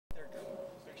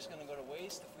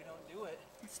waste if we don't do it.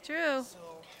 It's true.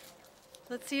 So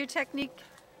Let's see your technique.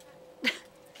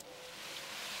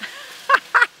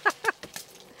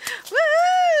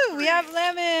 Woohoo! We have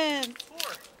lemons. 4.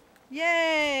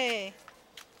 Yay!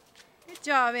 Good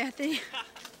job, Anthony.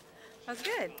 That was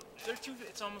good.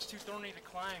 It's almost too thorny to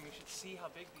climb. You should see how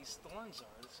big these thorns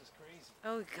are. This is crazy.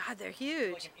 Oh God, they're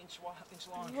huge. Like an inch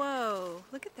long. Whoa,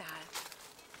 look at that.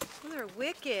 Those are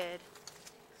wicked.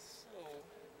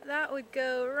 So That would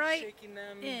go right shaking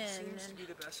them in. seems to be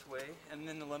the best way, and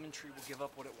then the lemon tree will give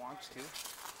up what it wants to.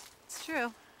 It's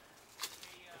true.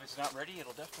 If it's not ready,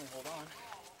 it'll definitely hold on.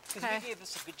 Because Okay. we gave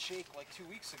this a good shake like 2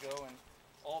 weeks ago, and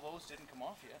all those didn't come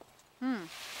off yet.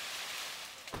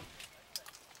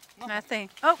 Nothing.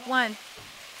 Oh, one.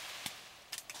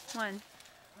 One.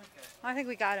 Okay. I think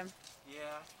we got him.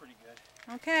 Yeah, that's pretty good.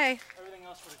 Okay. Everything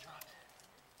else would have dropped.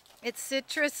 It's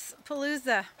Citrus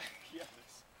Palooza. Yes.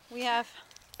 We have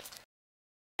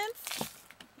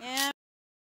and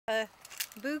a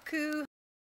buku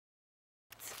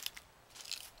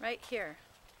right here.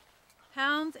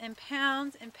 Pounds and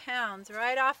pounds and pounds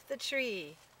right off the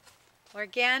tree.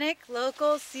 Organic,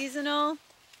 local, seasonal,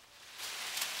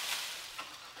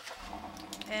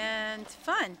 and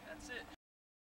fun.